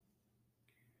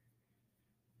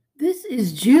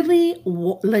is Julie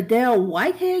Liddell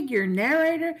Whitehead, your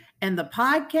narrator, and the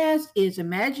podcast is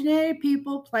Imaginary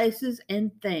People, Places,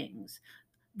 and Things.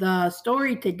 The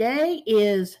story today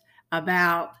is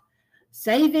about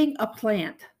saving a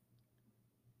plant,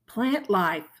 plant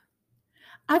life.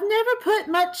 I've never put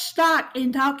much stock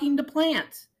in talking to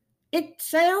plants. It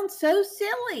sounds so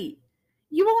silly.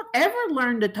 You won't ever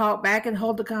learn to talk back and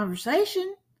hold a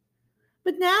conversation.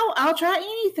 But now I'll try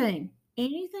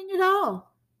anything at all.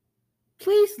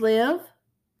 Please live.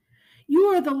 You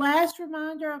are the last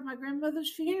reminder of my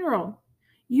grandmother's funeral.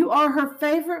 You are her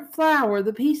favorite flower,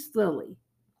 the peace lily.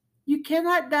 You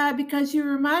cannot die because you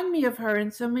remind me of her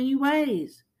in so many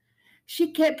ways.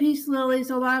 She kept peace lilies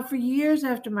alive for years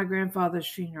after my grandfather's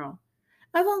funeral.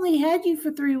 I've only had you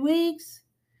for 3 weeks.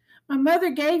 My mother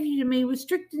gave you to me with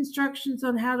strict instructions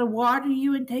on how to water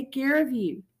you and take care of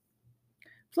you.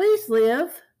 Please live.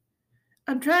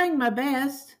 I'm trying my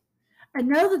best. I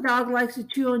know the dog likes to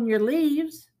chew on your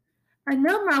leaves. I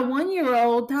know my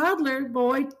 1-year-old toddler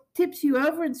boy tips you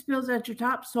over and spills out your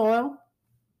topsoil.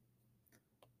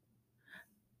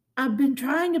 I've been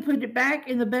trying to put it back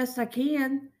in the best I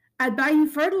can. I'd buy you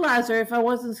fertilizer if I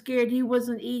wasn't scared he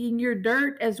wasn't eating your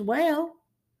dirt as well.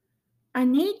 I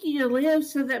need you to live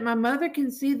so that my mother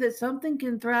can see that something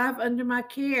can thrive under my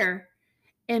care,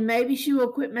 and maybe she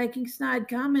will quit making snide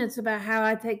comments about how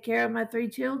I take care of my 3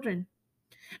 children.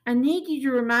 I need you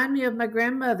to remind me of my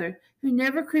grandmother, who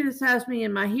never criticized me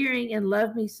in my hearing and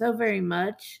loved me so very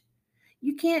much.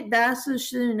 You can't die so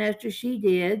soon after she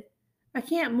did. I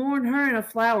can't mourn her in a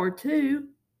flower, too.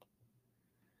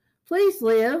 Please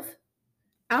live.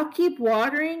 I'll keep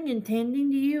watering and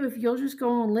tending to you if you'll just go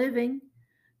on living.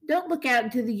 Don't look out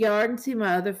into the yard and see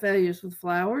my other failures with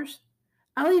flowers.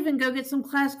 I'll even go get some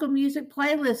classical music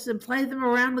playlists and play them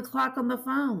around the clock on the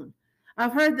phone.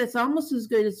 I've heard that's almost as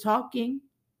good as talking.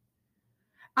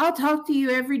 I'll talk to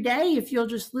you every day if you'll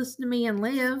just listen to me and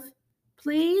live.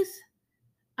 Please?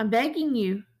 I'm begging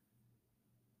you.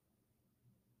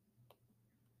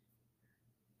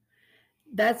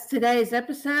 That's today's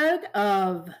episode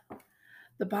of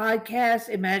the podcast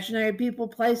Imaginary People,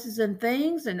 Places, and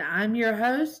Things, and I'm your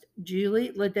host,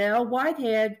 Julie Liddell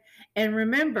Whitehead. And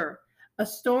remember, a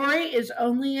story is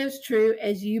only as true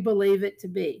as you believe it to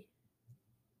be.